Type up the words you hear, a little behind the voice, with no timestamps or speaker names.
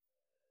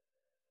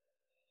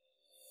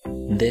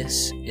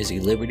This is a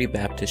Liberty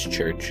Baptist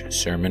Church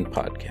sermon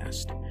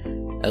podcast.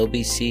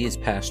 LBC is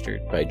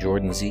pastored by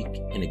Jordan Zeik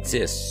and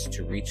exists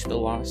to reach the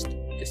lost,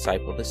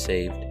 disciple the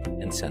saved,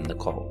 and send the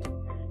called.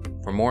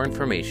 For more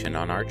information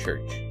on our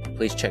church,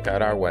 please check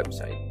out our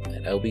website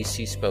at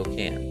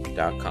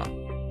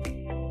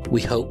lbcspokane.com.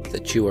 We hope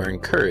that you are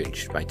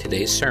encouraged by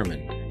today's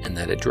sermon and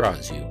that it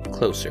draws you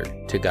closer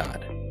to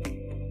God.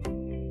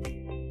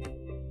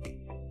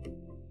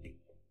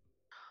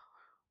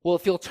 Well,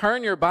 if you'll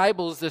turn your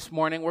Bibles this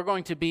morning, we're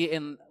going to be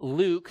in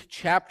Luke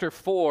chapter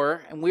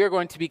 4, and we are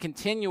going to be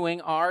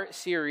continuing our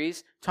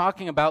series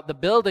talking about the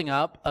building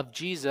up of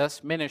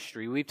Jesus'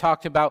 ministry. We've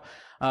talked about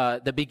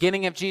the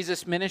beginning of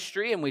Jesus'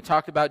 ministry, and we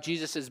talked about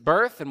Jesus'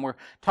 birth, and we're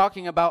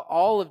talking about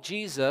all of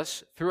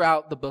Jesus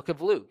throughout the book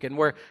of Luke. And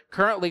we're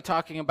currently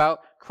talking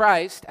about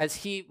Christ as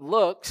he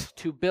looks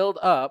to build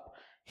up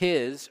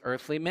his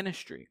earthly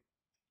ministry.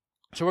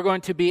 So we're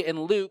going to be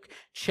in Luke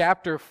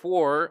chapter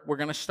 4. We're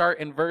going to start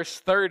in verse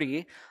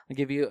 30. I'll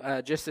give you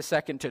just a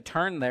second to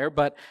turn there.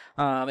 But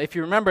if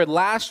you remember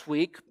last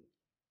week,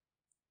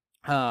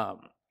 I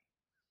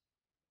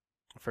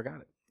forgot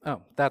it.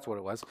 Oh, that's what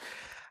it was.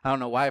 I don't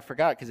know why I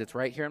forgot, because it's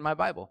right here in my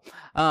Bible.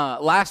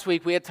 Last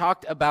week we had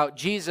talked about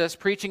Jesus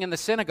preaching in the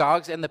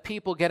synagogues and the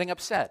people getting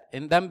upset,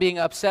 and them being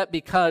upset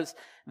because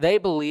they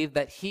believed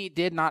that he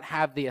did not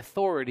have the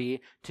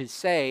authority to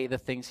say the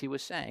things he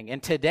was saying.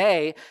 And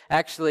today,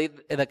 actually,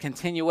 the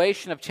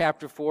continuation of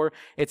chapter 4,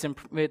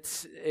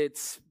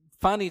 it's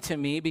funny to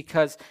me,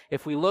 because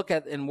if we look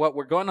at, and what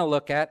we're going to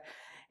look at,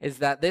 is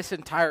that this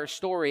entire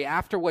story,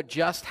 after what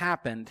just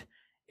happened,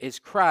 is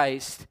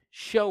Christ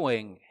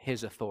showing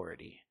his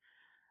authority.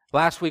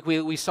 Last week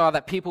we saw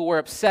that people were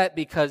upset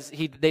because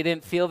they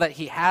didn't feel that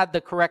he had the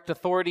correct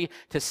authority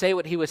to say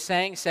what he was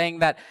saying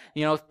that,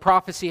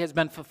 prophecy has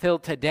been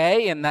fulfilled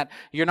today, and that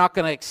you're not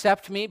going to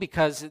accept me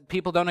because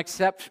people don't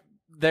accept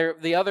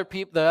the other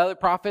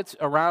prophets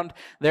around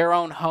their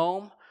own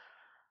home.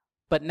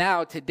 But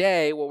now,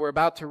 today, what we're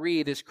about to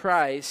read is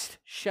Christ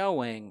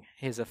showing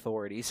his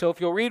authority. So if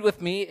you'll read with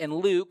me in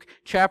Luke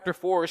chapter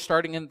 4,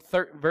 starting in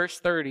verse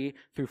 30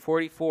 through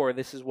 44,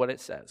 this is what it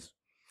says.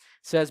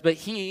 It says, "But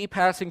he,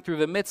 passing through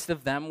the midst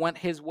of them, went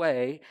his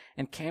way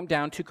and came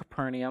down to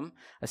Capernaum,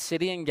 a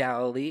city in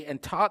Galilee,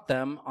 and taught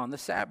them on the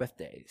Sabbath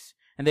days.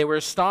 And they were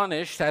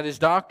astonished at his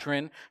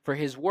doctrine, for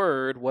his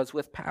word was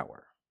with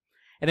power.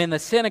 And in the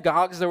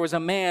synagogues there was a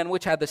man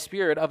which had the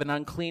spirit of an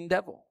unclean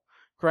devil,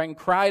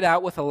 cried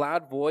out with a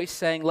loud voice,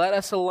 saying, Let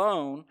us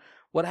alone.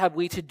 What have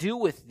we to do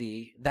with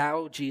thee,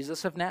 thou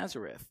Jesus of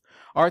Nazareth?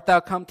 Art thou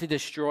come to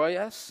destroy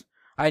us?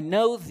 I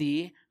know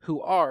thee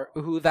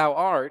who thou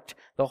art,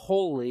 the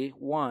Holy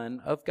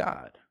One of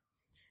God.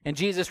 And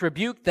Jesus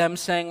rebuked them,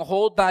 saying,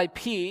 Hold thy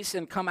peace,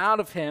 and come out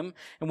of him.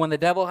 And when the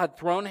devil had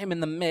thrown him in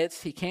the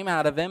midst, he came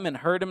out of him, and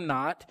heard him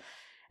not.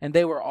 And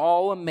they were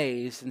all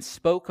amazed, and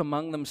spoke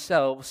among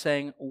themselves,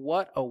 saying,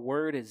 What a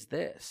word is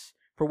this?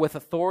 For with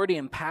authority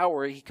and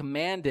power he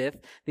commandeth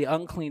the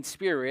unclean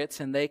spirits,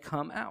 and they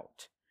come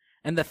out.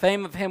 And the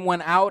fame of him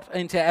went out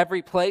into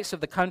every place of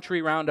the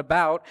country round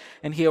about.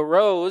 And he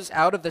arose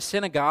out of the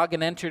synagogue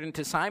and entered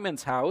into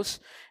Simon's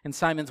house. And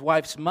Simon's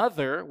wife's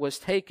mother was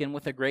taken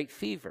with a great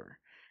fever.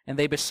 And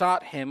they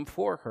besought him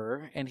for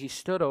her. And he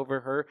stood over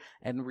her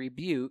and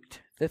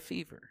rebuked the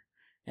fever.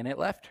 And it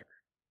left her.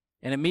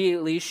 And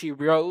immediately she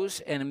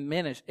rose and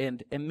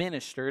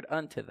ministered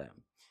unto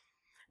them.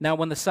 Now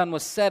when the sun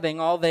was setting,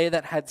 all they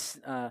that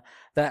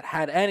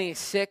had any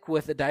sick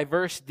with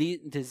diverse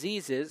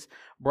diseases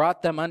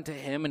brought them unto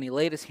him, and he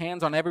laid his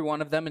hands on every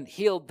one of them and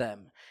healed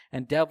them.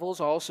 And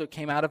devils also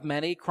came out of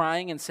many,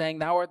 crying and saying,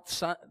 Thou art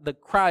the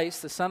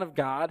Christ, the Son of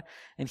God.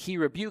 And he,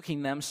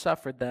 rebuking them,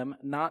 suffered them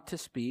not to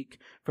speak,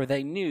 for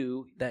they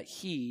knew that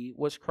he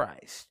was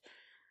Christ."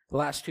 The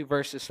last two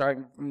verses,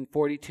 starting from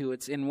 42,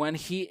 it's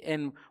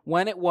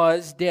when it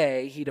was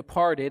day, he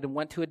departed and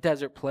went to a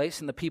desert place,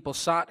 and the people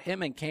sought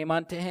him and came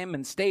unto him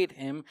and stayed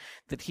him,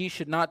 that he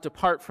should not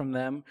depart from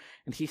them.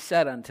 And he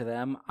said unto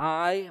them,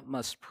 I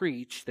must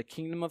preach the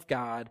kingdom of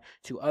God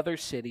to other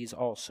cities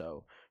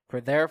also,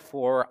 for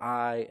therefore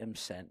I am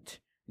sent.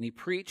 And he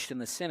preached in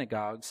the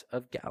synagogues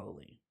of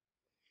Galilee.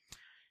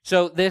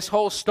 So this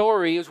whole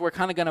story, as we're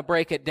kind of going to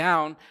break it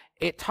down,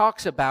 it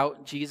talks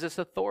about Jesus'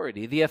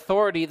 authority, the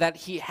authority that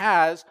he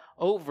has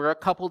over a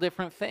couple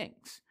different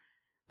things.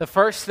 The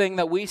first thing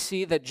that we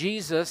see that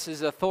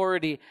Jesus'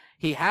 authority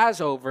he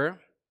has over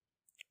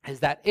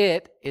is that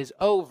it is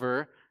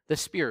over the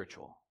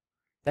spiritual,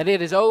 that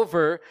it is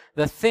over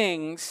the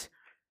things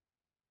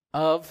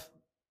of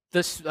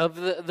the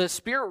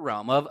spirit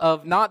realm,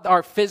 of not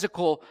our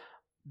physical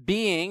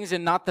beings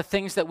and not the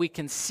things that we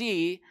can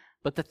see,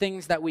 but the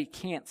things that we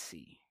can't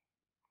see.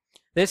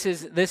 This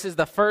is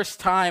the first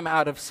time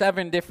out of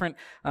 7 different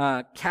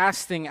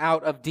casting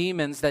out of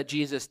demons that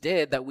Jesus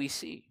did that we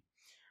see.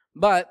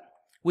 But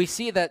we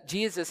see that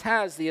Jesus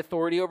has the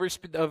authority over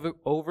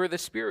the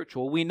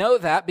spiritual. We know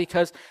that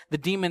because the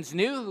demons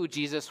knew who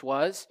Jesus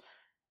was,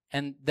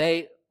 and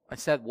I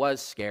said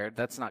was scared.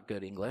 That's not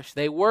good English.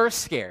 They were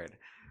scared.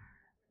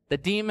 The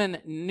demon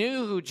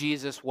knew who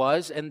Jesus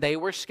was, and they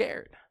were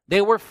scared.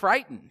 They were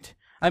frightened.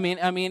 I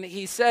mean,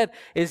 he said,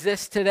 "Is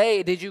this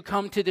today? Did you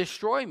come to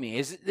destroy me?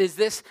 Is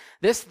this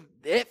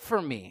it for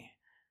me?"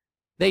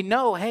 They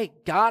know, hey,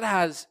 God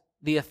has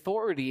the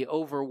authority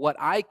over what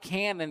I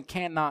can and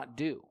cannot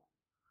do.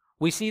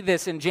 We see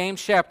this in James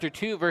chapter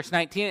 2, verse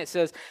 19. It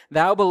says,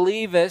 "Thou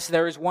believest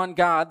there is one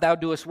God, thou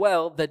doest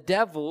well. The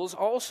devils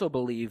also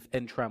believe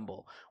and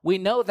tremble." We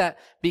know that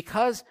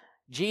because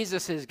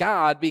Jesus is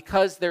God,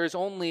 because there is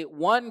only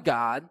one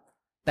God,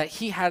 that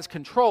he has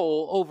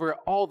control over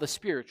all the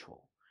spiritual.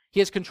 He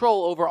has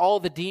control over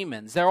all the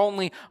demons. They're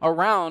only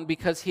around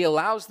because he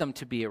allows them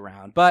to be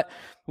around. But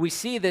we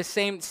see this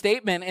same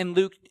statement in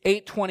Luke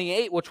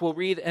 8:28, which we'll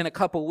read in a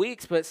couple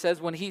weeks. But it says,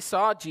 "When he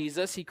saw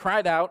Jesus, he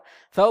cried out,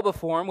 fell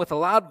before him with a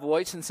loud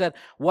voice, and said,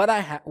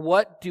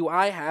 What do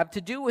I have to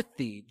do with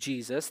thee,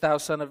 Jesus, thou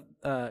Son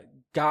of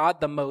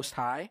God the Most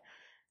High?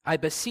 I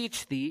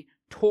beseech thee,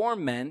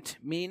 torment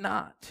me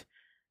not."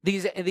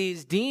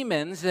 These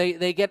demons,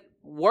 they get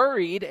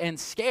worried and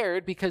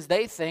scared because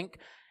they think,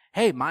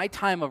 hey, my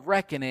time of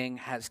reckoning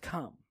has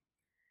come.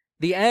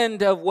 The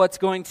end of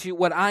what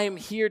I am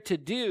here to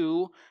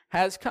do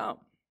has come.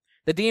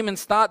 The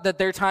demons thought that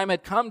their time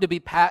had come to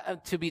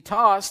be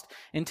tossed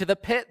into the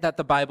pit that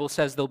the Bible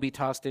says they'll be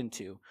tossed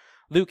into.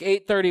 Luke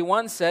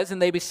 8:31 says,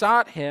 "And they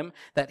besought him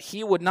that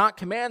he would not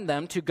command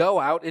them to go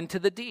out into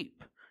the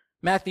deep."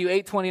 Matthew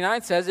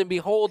 8:29 says, "And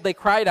behold, they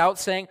cried out,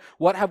 saying,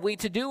 What have we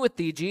to do with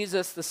thee,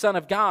 Jesus, the Son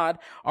of God?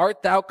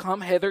 Art thou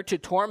come hither to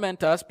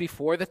torment us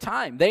before the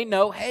time?" They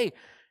know, hey,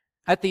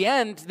 at the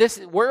end,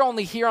 we're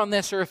only here on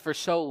this earth for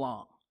so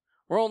long.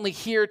 We're only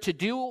here to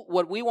do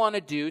what we want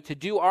to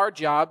do our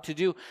job,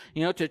 to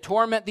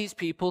torment these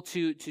people,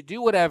 to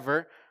do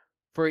whatever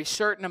for a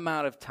certain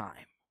amount of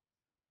time.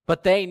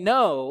 But they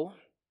know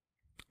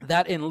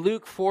that in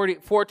Luke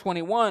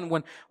 4:21,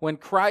 when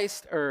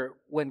Christ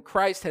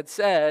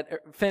had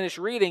finished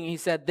reading, he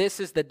said,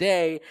 "This is the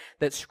day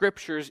that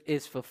Scriptures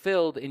is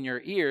fulfilled in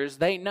your ears."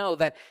 They know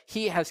that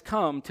he has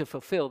come to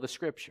fulfill the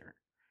Scripture.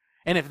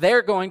 And if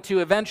they're going to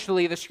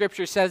eventually, the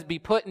Scripture says, be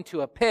put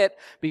into a pit,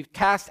 be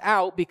cast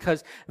out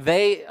because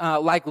they,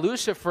 like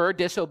Lucifer,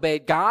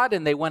 disobeyed God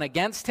and they went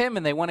against him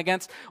and they went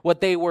against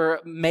what they were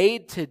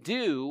made to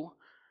do,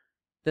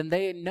 then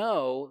they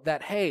know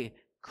that, hey,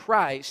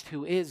 Christ,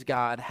 who is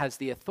God, has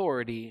the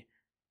authority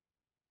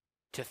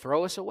to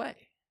throw us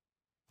away,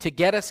 to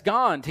get us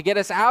gone, to get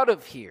us out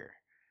of here.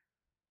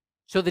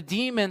 So the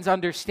demons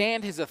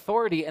understand his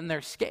authority and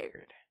they're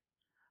scared.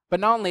 But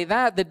not only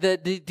that,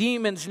 the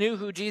demons knew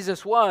who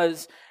Jesus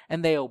was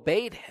and they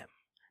obeyed him.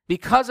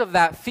 Because of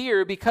that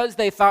fear, because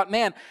they thought,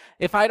 man,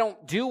 if I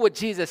don't do what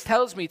Jesus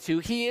tells me to,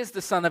 he is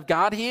the Son of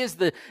God, he is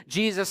the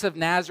Jesus of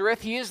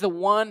Nazareth, he is the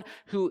one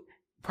who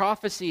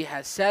prophecy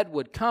has said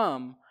would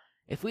come.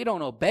 If we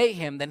don't obey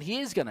him, then he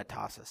is going to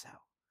toss us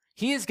out.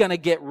 He is going to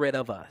get rid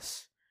of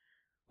us.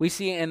 We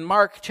see in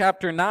Mark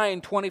chapter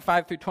 9,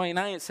 25 through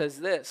 29, it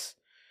says this,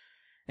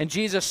 "And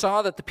Jesus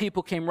saw that the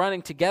people came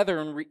running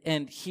together,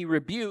 and he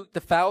rebuked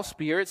the foul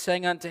spirit,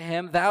 saying unto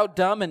him, Thou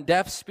dumb and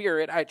deaf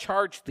spirit, I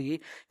charge thee,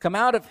 come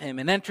out of him,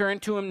 and enter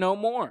into him no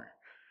more.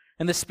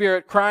 And the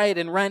spirit cried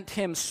and rent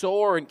him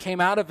sore, and came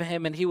out of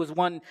him, and he was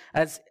one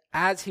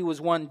as he was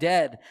one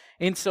dead,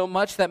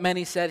 insomuch that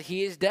many said,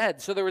 He is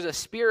dead." So there was a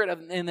spirit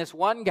in this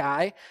one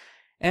guy,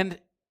 and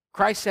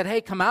Christ said,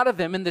 hey, come out of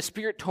him, and the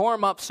spirit tore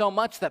him up so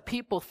much that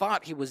people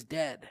thought he was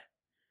dead.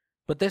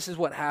 But this is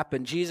what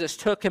happened. Jesus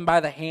took him by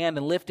the hand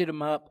and lifted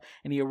him up,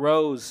 and he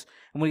arose.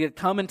 And when he had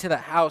come into the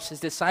house, his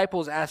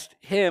disciples asked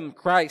him,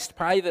 Christ,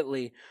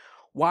 privately,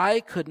 "Why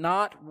could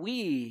not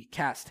we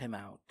cast him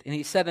out?" And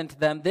he said unto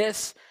them,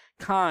 "This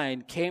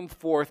kind came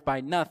forth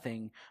by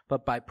nothing,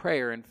 but by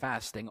prayer and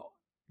fasting."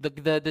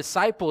 The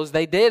disciples,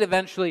 they did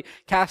eventually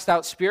cast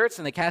out spirits,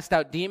 and they cast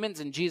out demons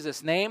in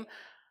Jesus' name.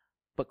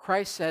 But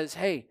Christ says,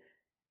 hey,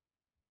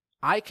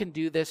 I can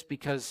do this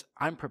because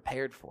I'm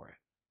prepared for it,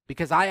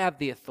 because I have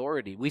the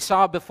authority. We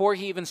saw before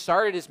he even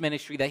started his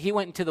ministry that he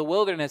went into the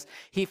wilderness,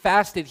 he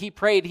fasted, he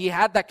prayed, he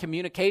had that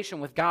communication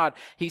with God.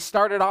 He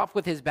started off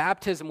with his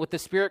baptism, with the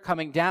Spirit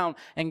coming down,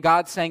 and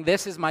God saying,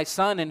 "This is my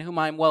Son in whom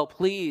I'm well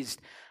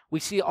pleased." We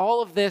see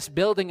all of this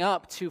building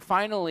up to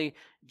finally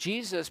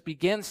Jesus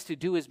begins to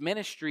do his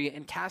ministry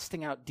and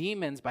casting out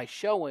demons by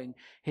showing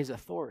his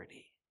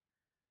authority.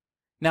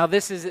 Now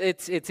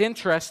it's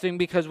interesting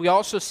because we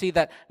also see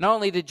that not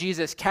only did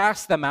Jesus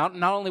cast them out,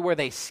 not only were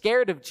they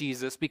scared of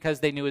Jesus because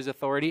they knew his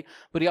authority,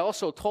 but he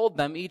also told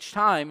them each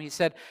time, he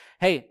said,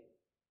 hey,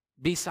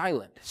 be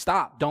silent,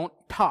 stop, don't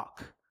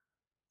talk.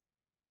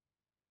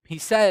 He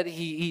said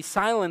he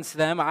silenced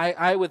them,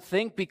 I would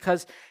think,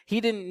 because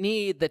he didn't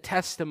need the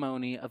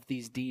testimony of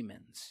these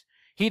demons.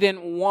 He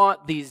didn't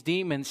want these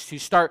demons to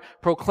start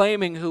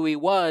proclaiming who he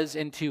was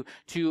and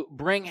to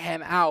bring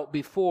him out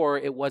before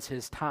it was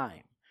his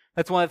time.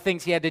 That's one of the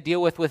things he had to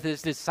deal with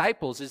his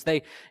disciples. Is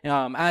they,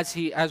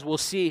 as we'll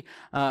see,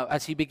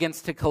 as he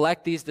begins to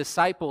collect these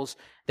disciples,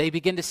 they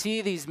begin to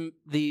see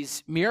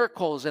these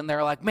miracles, and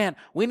they're like, "Man,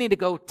 we need to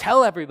go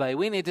tell everybody.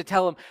 We need to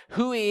tell them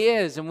who he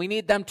is, and we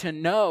need them to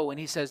know." And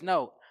he says,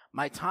 "No,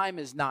 my time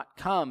is not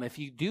come. If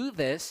you do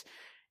this,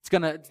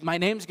 my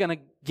name's gonna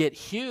get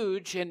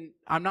huge, and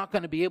I'm not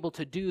gonna be able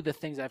to do the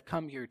things I've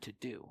come here to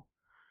do."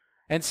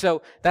 And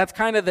so that's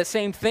kind of the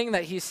same thing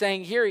that he's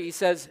saying here. He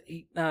says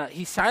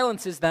he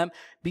silences them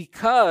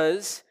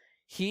because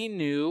he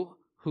knew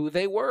who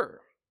they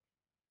were.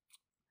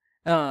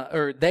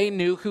 Or they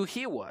knew who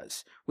he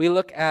was. We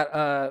look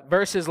at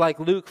verses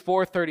like Luke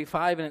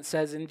 4:35, and it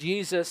says, in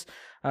Jesus,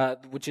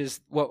 which is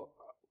what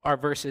our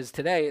verse is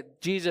today,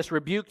 Jesus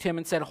rebuked him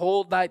and said,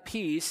 "Hold thy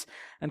peace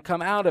and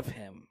come out of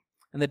him."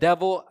 And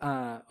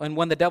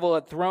when the devil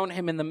had thrown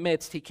him in the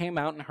midst, he came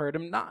out and hurt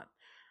him not.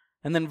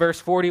 And then verse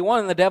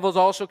 41, the devils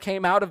also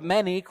came out of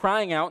many,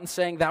 crying out and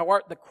saying, "Thou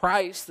art the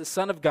Christ, the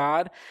Son of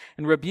God."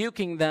 And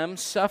rebuking them,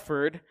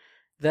 suffered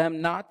them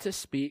not to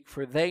speak,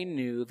 for they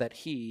knew that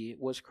he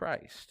was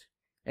Christ.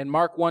 In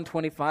Mark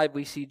 1:25,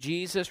 we see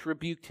Jesus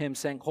rebuked him,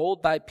 saying,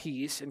 "Hold thy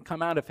peace and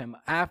come out of him."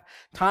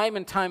 Time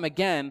and time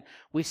again,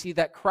 we see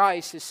that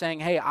Christ is saying,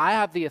 "Hey, I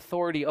have the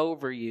authority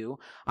over you.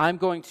 I'm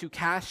going to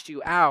cast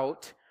you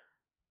out,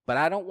 but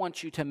I don't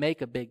want you to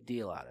make a big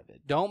deal out of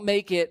it. Don't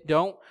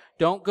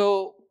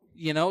go,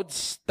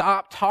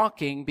 stop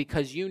talking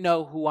because you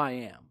know who I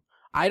am.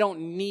 I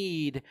don't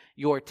need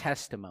your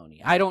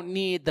testimony. I don't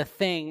need the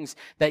things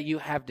that you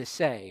have to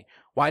say."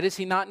 Why does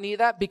he not need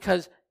that?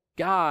 Because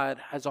God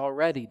has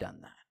already done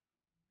that.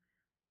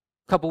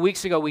 A couple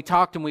weeks ago, we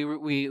talked and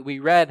we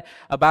read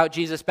about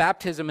Jesus'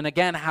 baptism, and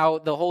again, how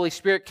the Holy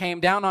Spirit came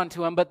down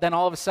onto him, but then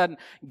all of a sudden,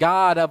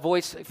 a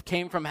voice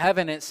came from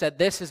heaven, and it said,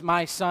 "This is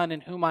my Son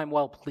in whom I'm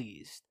well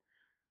pleased."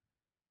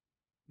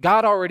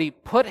 God already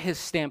put his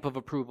stamp of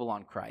approval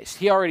on Christ.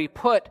 He already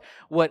put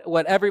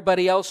what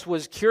everybody else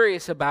was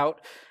curious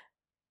about.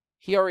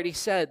 He already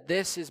said,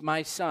 "This is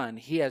my Son."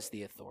 He has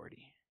the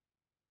authority.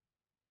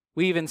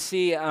 We even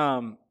see,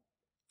 and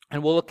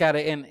we'll look at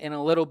it in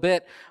a little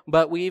bit,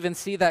 but we even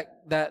see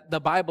that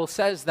the Bible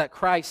says that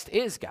Christ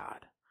is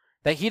God.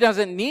 That he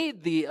doesn't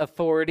need the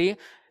authority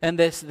and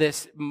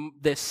this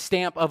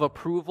stamp of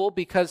approval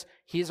because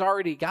he's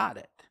already got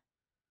it.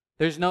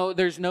 There's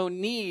no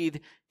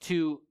need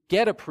to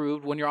get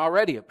approved when you're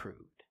already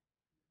approved.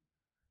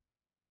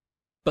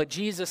 But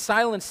Jesus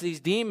silenced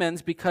these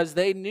demons because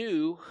they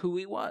knew who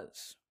he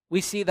was. We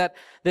see that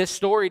this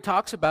story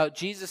talks about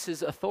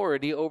Jesus'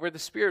 authority over the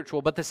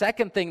spiritual. But the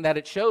second thing that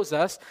it shows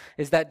us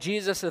is that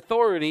Jesus'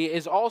 authority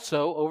is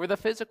also over the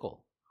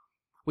physical.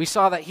 We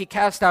saw that he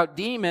cast out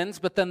demons,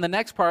 but then the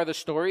next part of the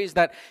story is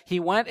that he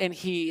went and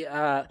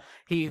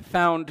he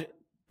found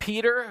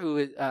Peter, who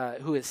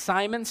is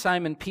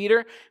Simon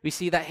Peter. We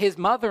see that his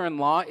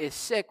mother-in-law is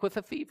sick with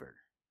a fever.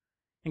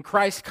 And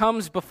Christ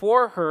comes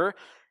before her,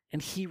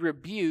 and he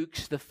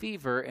rebukes the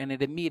fever, and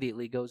it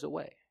immediately goes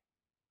away.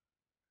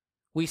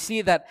 We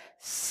see that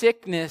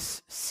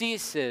sickness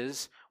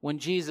ceases when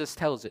Jesus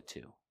tells it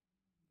to.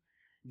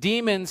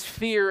 Demons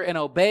fear and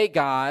obey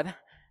God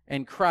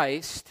and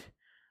Christ,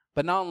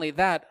 but not only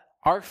that,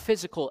 our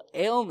physical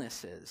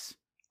illnesses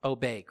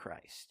obey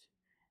Christ.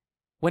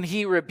 When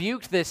he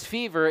rebuked this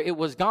fever, it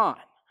was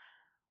gone.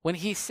 When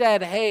he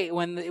said, hey,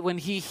 when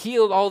he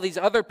healed all these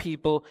other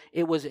people,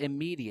 it was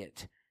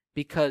immediate,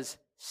 because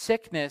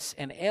sickness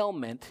and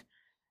ailment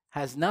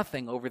has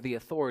nothing over the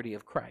authority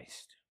of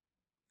Christ.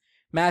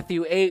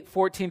 Matthew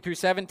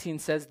 8:14-17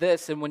 says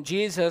this, "And when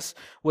Jesus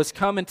was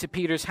come into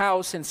Peter's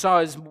house and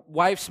saw his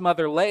wife's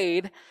mother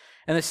laid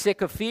and the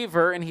sick of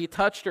fever, and he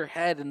touched her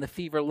head, and the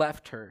fever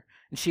left her.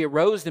 And she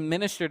arose and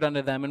ministered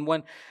unto them.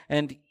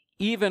 And the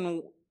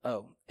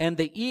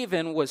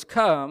even was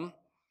come,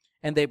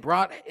 and they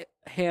brought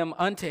him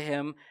unto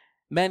him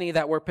many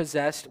that were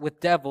possessed with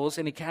devils,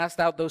 and he cast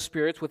out those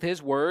spirits with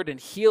his word, and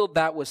healed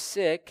that was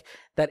sick,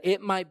 that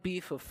it might be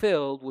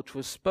fulfilled, which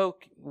was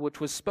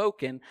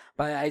spoken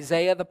by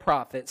Isaiah the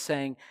prophet,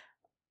 saying,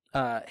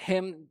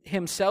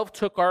 himself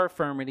took our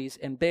infirmities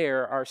and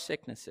bare our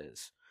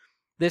sicknesses."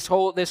 This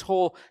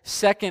whole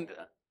second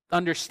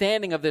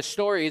understanding of this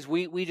story is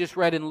we just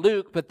read in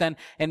Luke, but then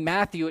in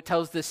Matthew it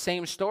tells this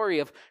same story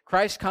of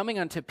Christ coming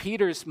unto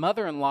Peter's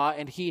mother-in-law,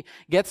 and he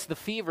gets the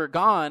fever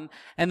gone,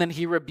 and then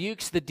he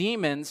rebukes the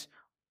demons,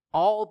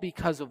 all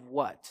because of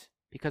what?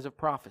 Because of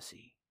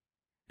prophecy.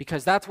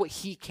 Because that's what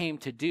he came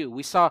to do.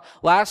 We saw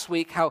last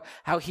week how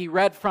he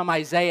read from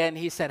Isaiah, and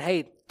he said,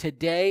 hey,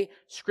 today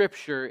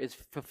Scripture is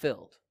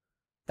fulfilled.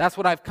 That's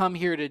what I've come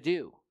here to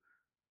do.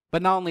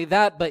 But not only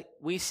that, but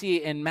we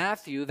see in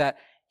Matthew that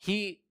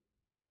he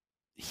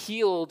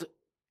healed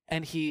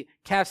and he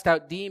cast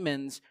out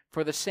demons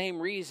for the same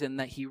reason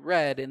that he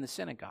read in the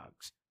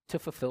synagogues, to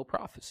fulfill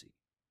prophecy.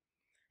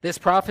 This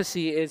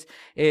prophecy is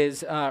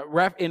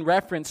in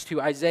reference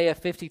to Isaiah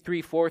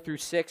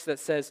 53:4-6 that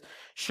says,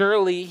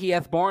 "Surely he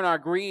hath borne our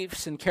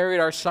griefs and carried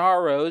our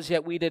sorrows,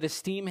 yet we did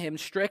esteem him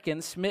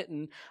stricken,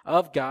 smitten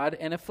of God,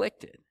 and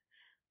afflicted."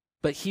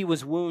 But he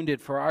was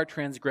wounded for our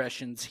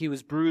transgressions. He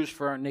was bruised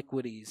for our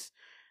iniquities.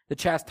 The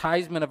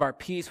chastisement of our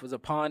peace was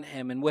upon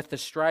him, and with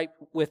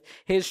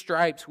his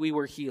stripes we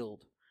were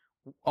healed.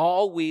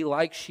 All we,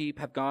 like sheep,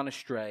 have gone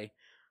astray.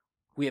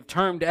 We have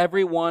turned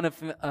everyone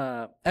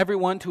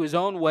to his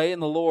own way,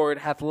 and the Lord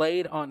hath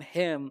laid on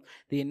him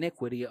the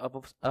iniquity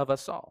of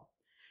us all.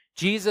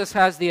 Jesus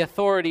has the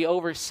authority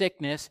over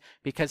sickness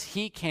because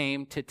he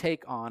came to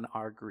take on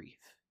our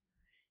grief.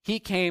 He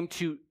came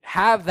to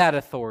have that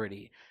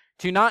authority,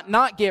 to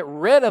not get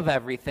rid of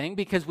everything,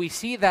 because we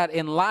see that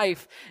in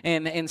life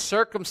and in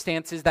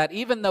circumstances that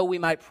even though we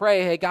might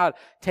pray, hey, God,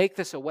 take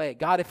this away.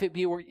 God, if it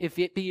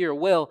be your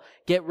will,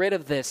 get rid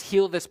of this,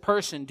 heal this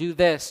person, do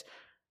this.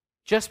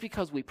 Just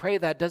because we pray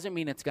that doesn't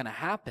mean it's going to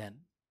happen.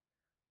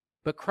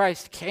 But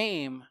Christ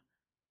came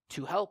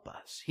to help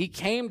us. He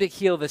came to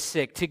heal the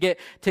sick, to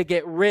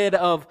get rid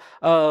of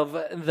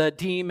the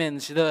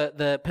demons,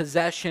 the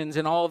possessions,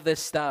 and all of this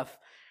stuff.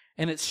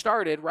 And it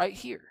started right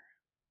here.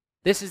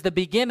 This is the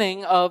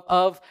beginning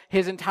of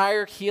his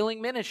entire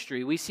healing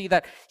ministry. We see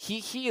that he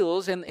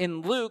heals, and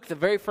in Luke, the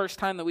very first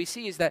time that we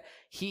see is that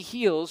he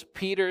heals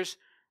Peter's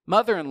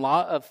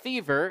mother-in-law of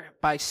fever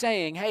by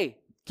saying, hey,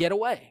 get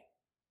away.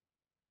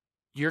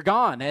 You're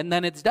gone, and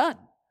then it's done.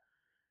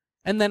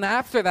 And then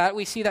after that,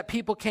 we see that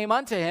people came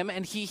unto him,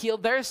 and he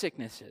healed their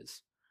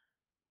sicknesses.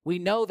 We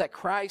know that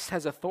Christ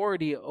has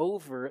authority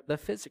over the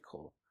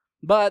physical.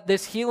 But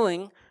this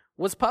healing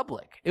was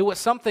public. It was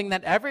something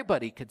that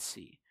everybody could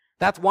see.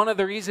 That's one of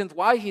the reasons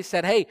why he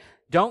said, hey,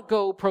 don't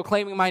go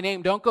proclaiming my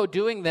name. Don't go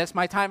doing this.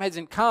 My time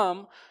hasn't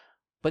come.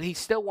 But he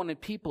still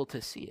wanted people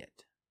to see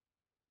it.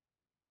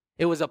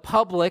 It was a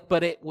public,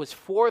 but it was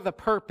for the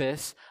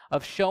purpose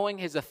of showing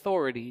his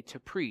authority to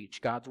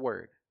preach God's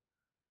word.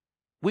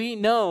 We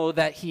know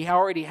that he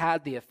already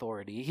had the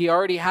authority. He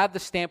already had the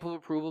stamp of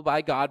approval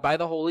by God, by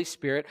the Holy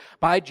Spirit,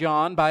 by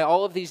John, by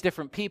all of these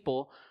different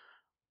people.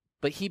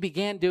 But he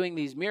began doing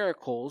these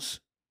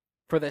miracles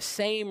for the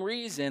same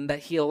reason that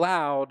he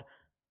allowed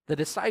the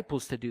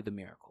disciples to do the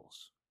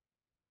miracles.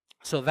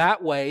 So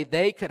that way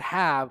they could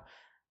have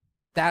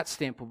that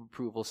stamp of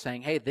approval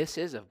saying, hey, this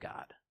is of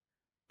God.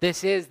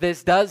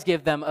 This does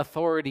give them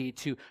authority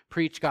to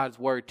preach God's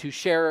word, to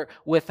share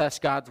with us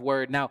God's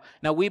word. Now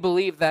we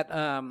believe that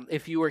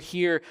if you were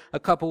here a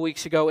couple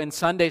weeks ago in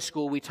Sunday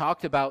school, we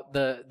talked about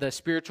the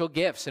spiritual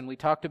gifts, and we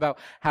talked about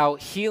how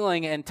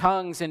healing and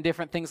tongues and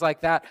different things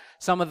like that,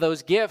 some of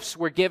those gifts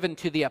were given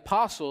to the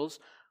apostles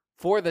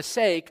for the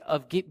sake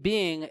of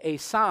being a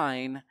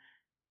sign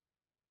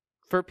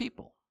for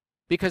people.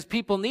 Because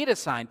people need a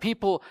sign.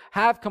 People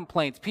have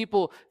complaints.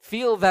 People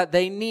feel that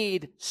they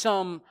need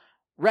some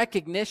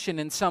recognition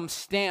and some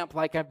stamp,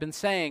 like I've been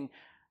saying,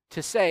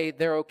 to say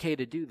they're okay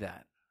to do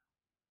that.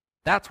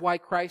 That's why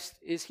Christ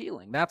is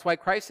healing. That's why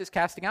Christ is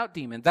casting out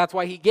demons. That's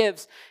why he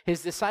gives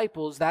his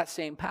disciples that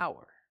same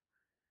power.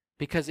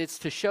 Because it's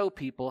to show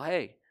people,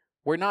 hey,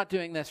 we're not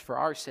doing this for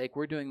our sake.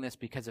 We're doing this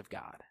because of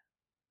God.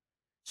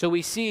 So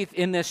we see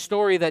in this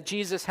story that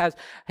Jesus has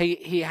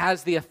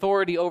the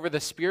authority over the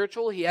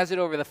spiritual. He has it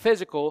over the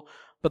physical.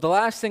 But the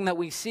last thing that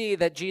we see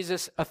that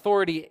Jesus'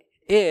 authority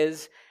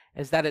is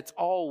that it's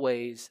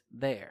always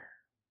there.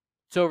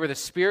 It's over the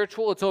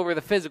spiritual, it's over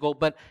the physical,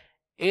 but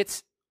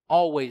it's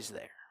always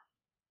there.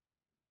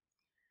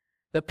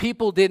 The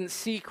people didn't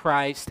see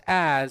Christ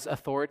as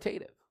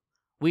authoritative.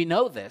 We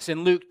know this.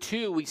 In Luke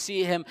 2, we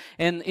see him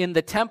in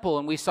the temple,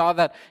 and we saw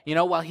that,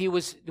 while he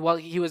was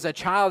a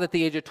child at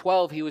the age of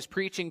 12, he was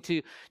preaching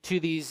to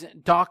these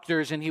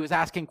doctors, and he was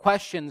asking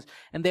questions,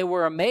 and they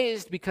were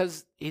amazed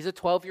because he's a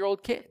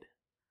 12-year-old kid.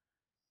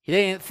 They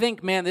didn't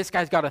think, man, this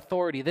guy's got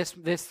authority.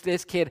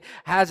 This kid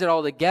has it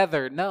all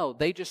together. No,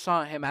 they just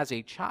saw him as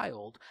a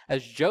child,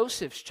 as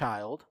Joseph's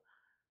child,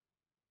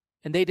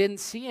 and they didn't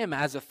see him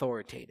as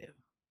authoritative.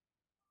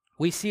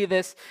 We see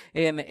this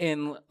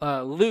in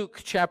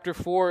Luke chapter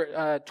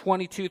 4,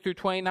 22 through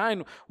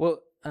 29. Well,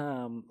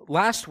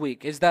 last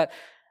week is that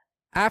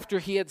after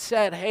he had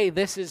said, hey,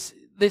 this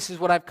is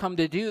what I've come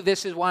to do.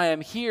 This is why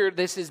I'm here.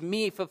 This is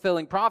me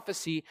fulfilling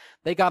prophecy.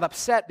 They got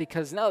upset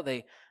because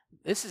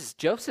this is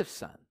Joseph's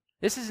son.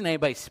 This isn't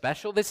anybody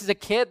special. This is a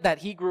kid that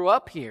he grew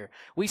up here.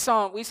 We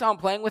saw him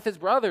playing with his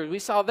brothers. We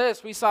saw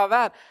this. We saw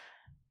that.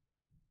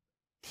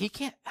 He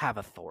can't have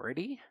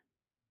authority.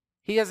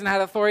 He hasn't had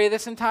authority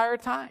this entire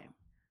time.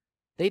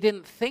 They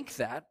didn't think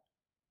that.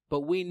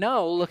 But we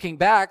know, looking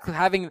back,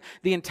 having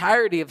the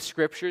entirety of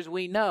scriptures,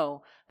 we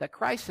know that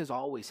Christ has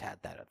always had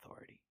that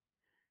authority.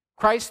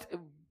 Christ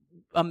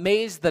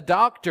amazed the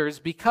doctors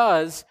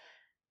because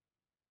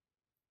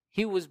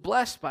he was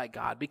blessed by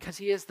God, because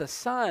he is the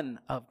Son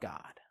of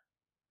God.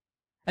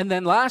 And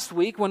then last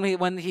week,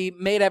 when he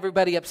made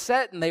everybody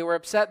upset, and they were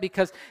upset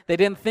because they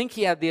didn't think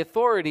he had the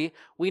authority,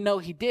 we know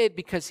he did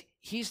because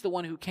he's the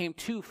one who came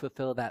to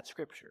fulfill that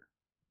scripture.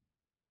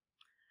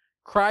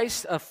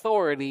 Christ's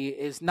authority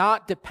is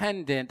not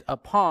dependent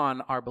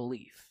upon our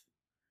belief.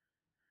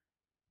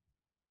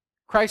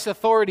 Christ's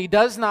authority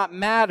does not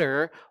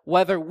matter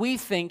whether we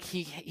think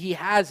he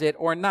has it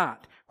or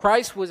not.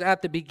 Christ was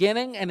at the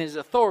beginning, and his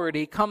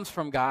authority comes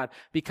from God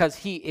because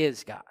he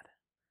is God.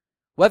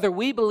 Whether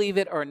we believe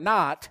it or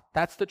not,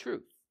 that's the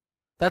truth.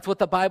 That's what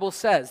the Bible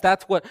says.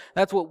 That's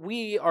what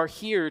we are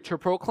here to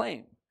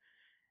proclaim,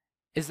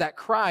 is that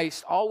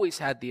Christ always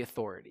had the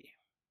authority.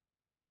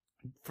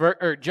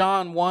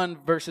 John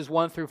 1, verses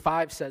 1 through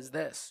 5 says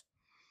this.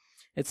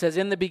 It says,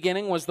 "In the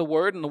beginning was the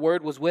Word, and the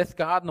Word was with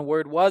God, and the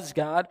Word was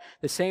God.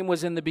 The same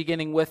was in the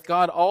beginning with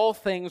God. All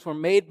things were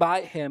made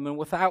by him, and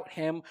without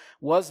him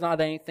was not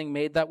anything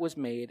made that was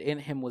made. In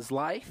him was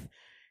life,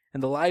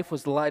 and the life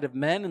was the light of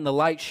men, and the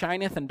light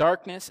shineth in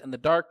darkness, and the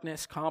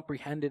darkness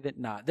comprehended it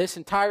not." This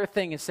entire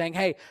thing is saying,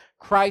 hey,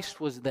 Christ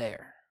was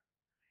there.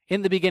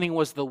 In the beginning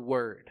was the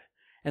Word,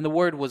 and the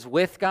Word was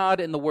with God,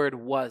 and the Word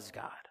was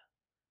God.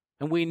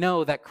 And we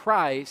know that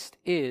Christ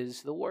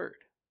is the Word.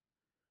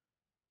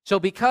 So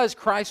because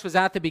Christ was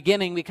at the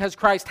beginning, because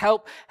Christ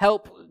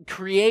helped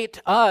create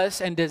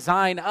us and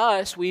design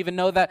us, we even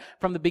know that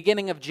from the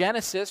beginning of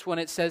Genesis when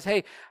it says,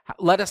 hey,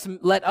 let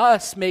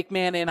us make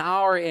man in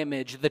our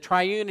image, the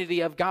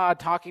triunity of God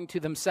talking to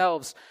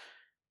themselves.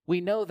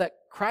 We know that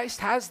Christ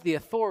has the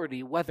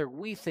authority whether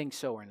we think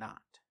so or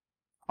not.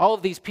 All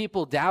of these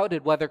people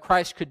doubted whether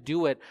Christ could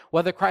do it,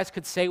 whether Christ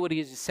could say what he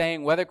was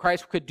saying, whether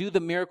Christ could do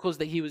the miracles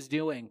that he was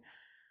doing.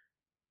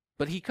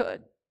 But he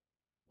could.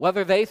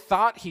 Whether they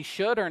thought he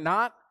should or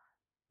not,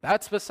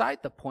 that's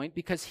beside the point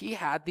because he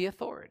had the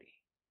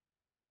authority.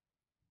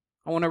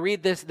 I want to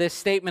read this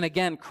statement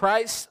again.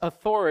 Christ's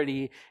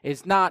authority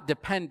is not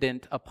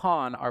dependent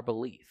upon our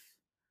belief.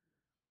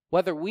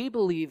 Whether we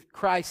believe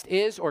Christ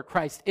is or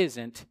Christ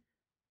isn't,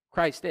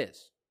 Christ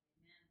is.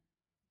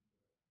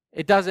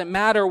 It doesn't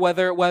matter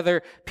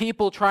whether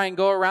people try and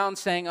go around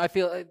saying, I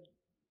feel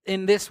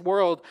in this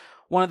world,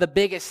 one of the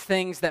biggest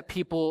things that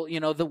people,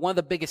 one of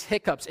the biggest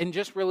hiccups in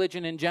just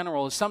religion in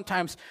general is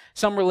sometimes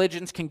some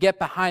religions can get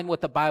behind what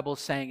the Bible's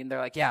saying and they're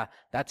like, yeah,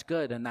 that's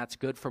good and that's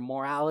good for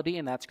morality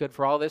and that's good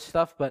for all this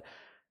stuff, but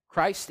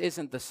Christ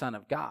isn't the Son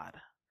of God.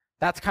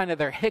 That's kind of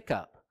their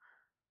hiccup.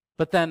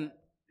 But then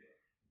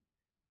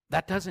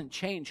that doesn't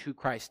change who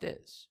Christ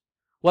is.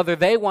 Whether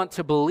they want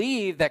to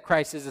believe that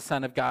Christ is the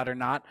Son of God or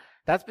not,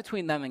 that's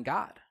between them and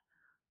God.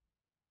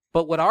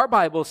 But what our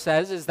Bible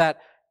says is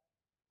that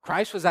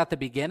Christ was at the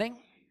beginning.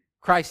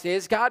 Christ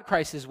is God.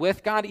 Christ is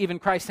with God. Even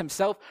Christ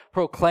himself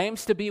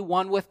proclaims to be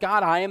one with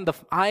God. I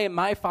and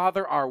my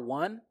Father are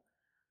one.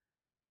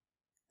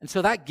 And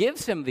so that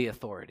gives him the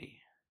authority.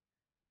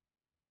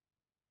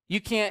 You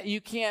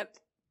can't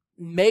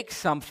make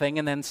something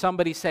and then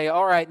somebody say,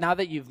 all right, now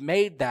that you've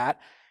made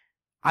that,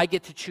 I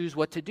get to choose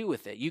what to do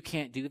with it. You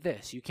can't do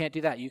this. You can't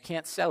do that. You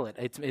can't sell it.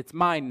 It's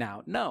mine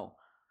now. No.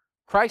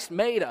 Christ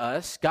made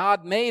us.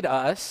 God made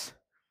us.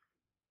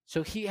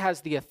 So he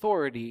has the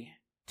authority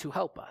to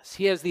help us.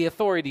 He has the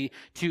authority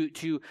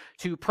to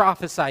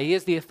prophesy. He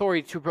has the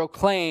authority to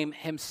proclaim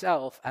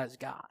himself as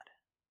God.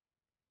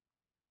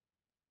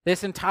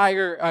 This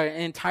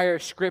entire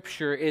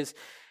scripture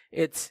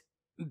it's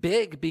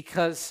big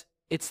because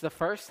it's the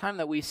first time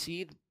that we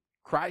see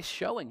Christ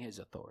showing his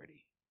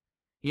authority.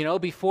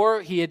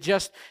 Before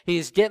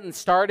he's getting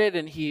started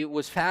and he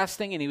was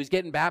fasting and he was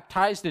getting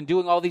baptized and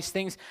doing all these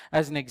things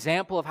as an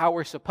example of how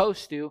we're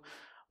supposed to.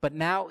 But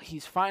now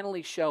he's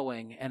finally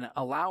showing and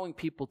allowing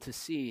people to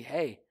see,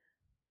 hey,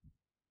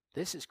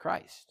 this is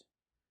Christ.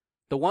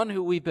 The one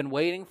who we've been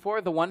waiting for,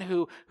 the one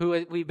who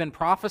we've been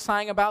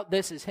prophesying about,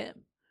 this is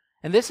him.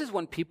 And this is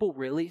when people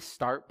really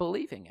start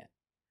believing it.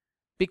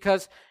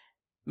 Because,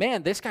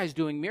 man, this guy's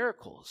doing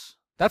miracles.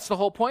 That's the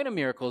whole point of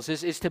miracles,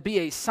 is to be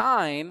a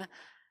sign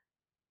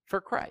for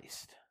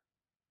Christ.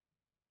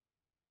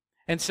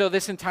 And so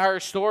this entire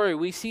story,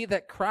 we see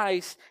that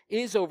Christ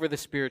is over the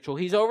spiritual.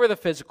 He's over the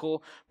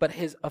physical, but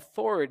his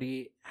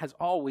authority has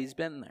always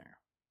been there.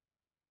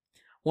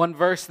 One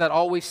verse that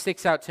always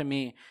sticks out to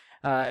me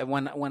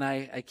when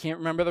I can't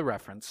remember the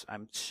reference.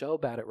 I'm so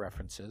bad at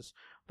references,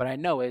 but I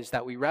know is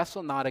that we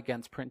wrestle not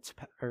against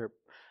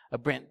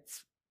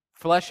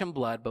flesh and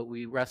blood, but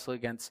we wrestle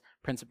against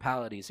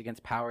principalities,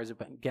 against powers,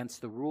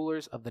 against the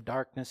rulers of the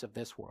darkness of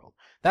this world.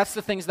 That's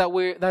the things that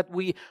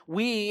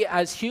we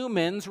as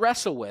humans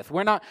wrestle with.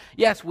 We're not,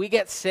 yes, we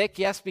get sick,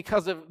 yes,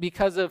 because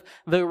of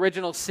the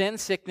original sin,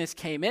 sickness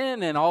came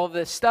in and all of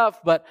this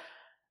stuff, but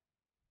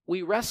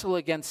we wrestle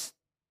against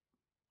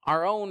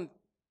our own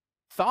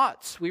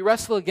thoughts. We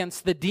wrestle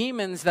against the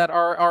demons that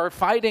are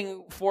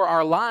fighting for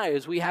our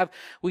lives.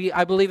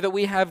 I believe that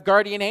we have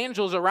guardian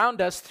angels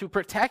around us to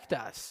protect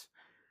us.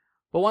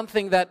 But one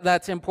thing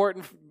that's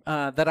important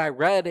that I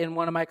read in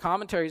one of my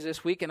commentaries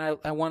this week, and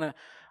I want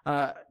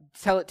to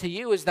tell it to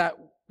you, is that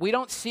we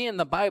don't see in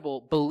the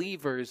Bible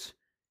believers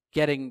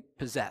getting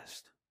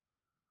possessed.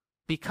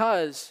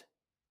 Because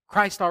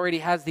Christ already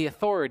has the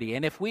authority.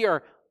 And if we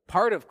are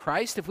part of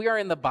Christ, if we are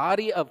in the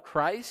body of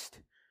Christ,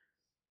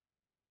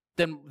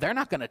 then they're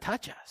not going to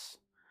touch us.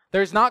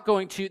 They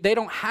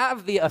don't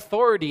have the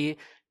authority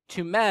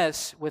to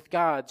mess with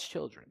God's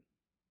children.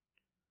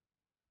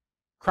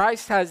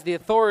 Christ has the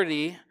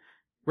authority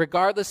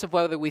regardless of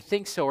whether we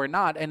think so or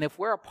not. And if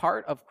we're a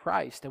part of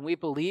Christ and we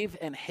believe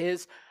in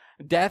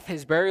death,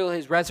 his burial,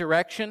 his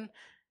resurrection,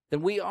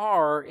 then we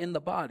are in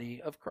the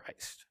body of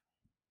Christ.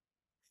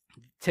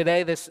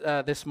 Today,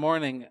 this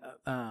morning,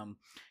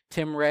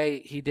 Tim Ray,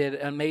 he did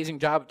an amazing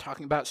job of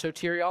talking about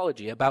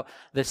soteriology, about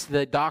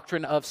the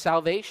doctrine of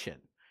salvation.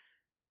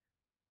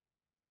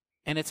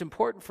 And it's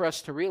important for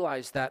us to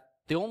realize that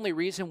the only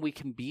reason we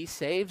can be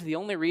saved, the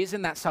only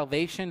reason that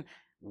salvation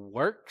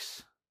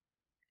works,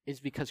 is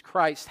because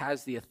Christ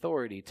has the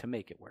authority to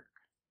make it work.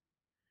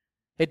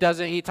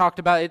 He talked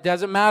about it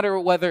doesn't matter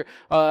whether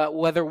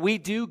we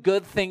do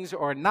good things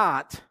or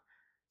not.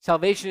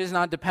 Salvation is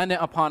not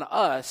dependent upon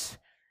us.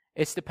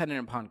 It's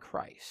dependent upon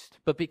Christ.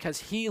 But because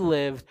he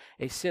lived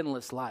a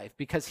sinless life,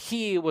 because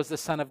he was the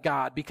Son of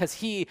God, because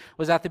he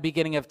was at the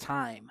beginning of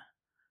time,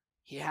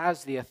 he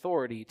has the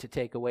authority to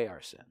take away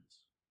our sins.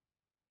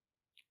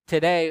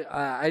 Today,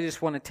 I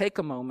just want to take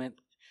a moment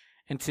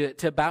and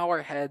to bow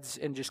our heads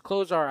and just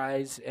close our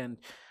eyes. And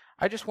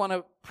I just want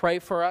to pray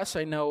for us.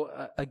 I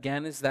know,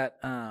 again, is that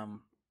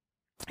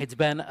it's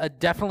been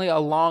definitely a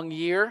long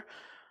year.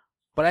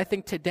 But I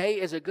think today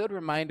is a good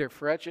reminder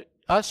for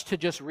us to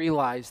just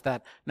realize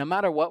that no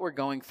matter what we're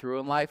going through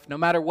in life, no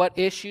matter what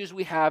issues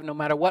we have, no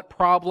matter what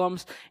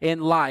problems in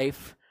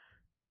life,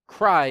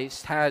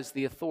 Christ has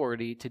the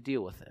authority to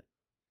deal with it.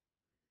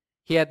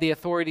 He had the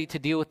authority to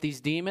deal with these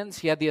demons.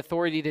 He had the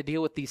authority to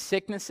deal with these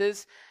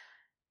sicknesses.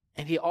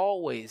 And he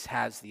always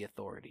has the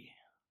authority,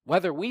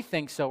 whether we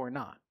think so or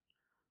not.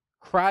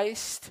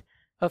 Christ's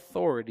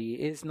authority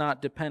is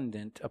not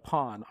dependent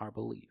upon our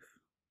belief.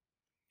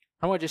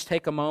 I want to just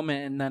take a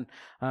moment, and then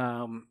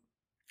I'm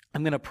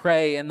going to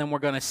pray, and then we're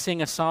going to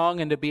sing a song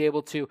and to be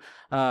able to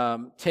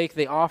take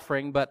the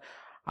offering. But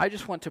I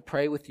just want to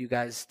pray with you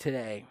guys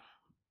today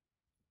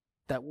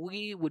that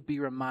we would be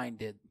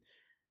reminded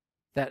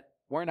that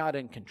we're not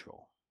in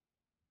control.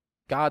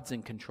 God's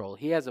in control.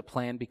 He has a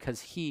plan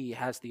because he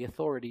has the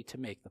authority to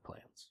make the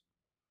plans.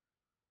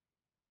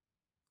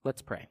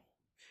 Let's pray.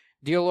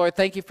 Dear Lord,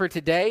 thank you for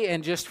today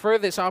and just for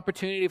this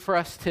opportunity for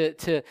us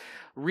to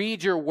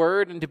read your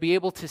word and to be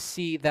able to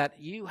see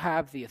that you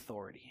have the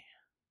authority,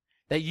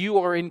 that you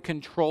are in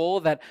control,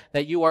 that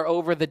you are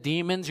over the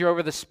demons, you're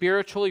over the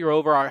spiritual, you're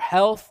over our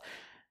health,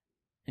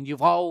 and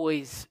you've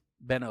always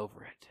been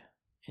over it,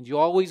 and you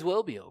always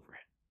will be over it.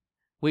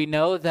 We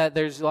know that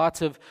there's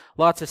lots of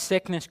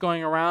sickness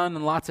going around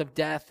and lots of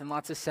death and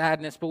lots of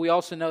sadness, but we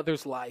also know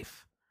there's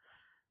life,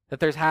 that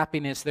there's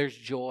happiness, there's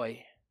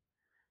joy.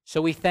 So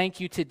we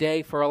thank you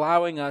today for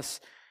allowing us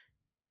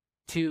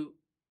to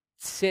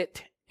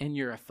sit in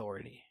your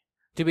authority,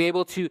 to be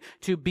able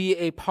to be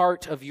a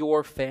part of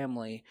your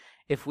family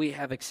if we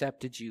have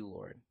accepted you,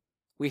 Lord.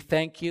 We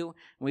thank you, and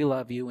we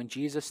love you. In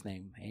Jesus'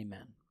 name,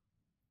 amen.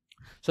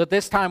 So at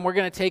this time, we're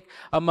going to take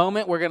a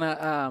moment. We're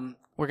going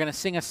to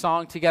sing a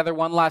song together,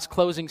 one last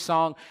closing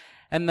song,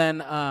 and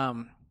then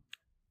I'm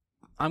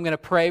going to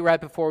pray right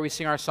before we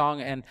sing our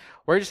song, and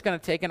we're just going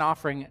to take an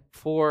offering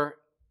for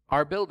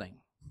our building.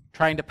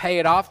 Trying to pay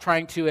it off,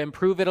 trying to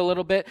improve it a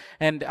little bit,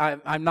 and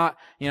I'm not,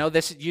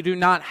 this. You do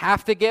not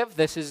have to give.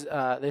 This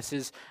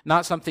is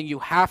not something you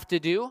have to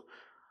do.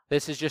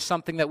 This is just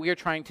something that we are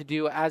trying to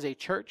do as a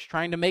church,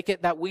 trying to make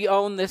it that we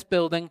own this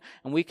building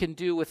and we can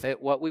do with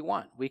it what we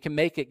want. We can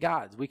make it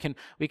God's. We can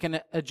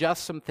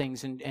adjust some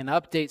things and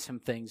update some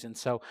things. And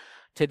so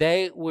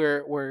today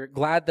we're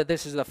glad that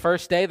this is the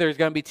first day. There's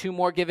going to be 2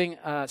 more giving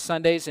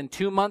Sundays in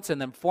 2 months and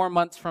then 4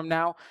 months from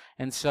now.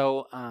 And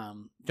so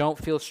don't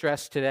feel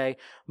stressed today.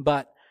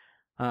 But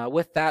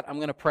with that, I'm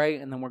going to pray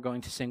and then we're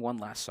going to sing one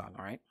last song,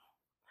 all right?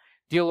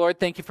 Dear Lord,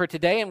 thank you for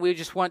today, and we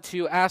just want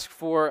to ask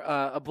for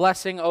a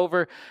blessing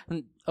over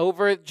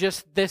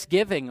just this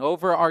giving,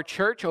 over our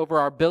church, over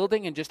our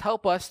building, and just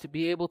help us to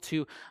be able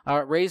to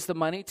raise the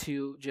money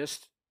to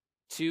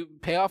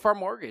pay off our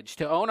mortgage,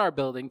 to own our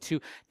building,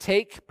 to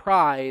take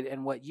pride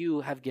in what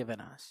you have given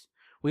us.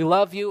 We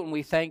love you, and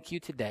we thank you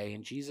today.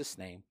 In Jesus'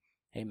 name,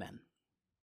 amen.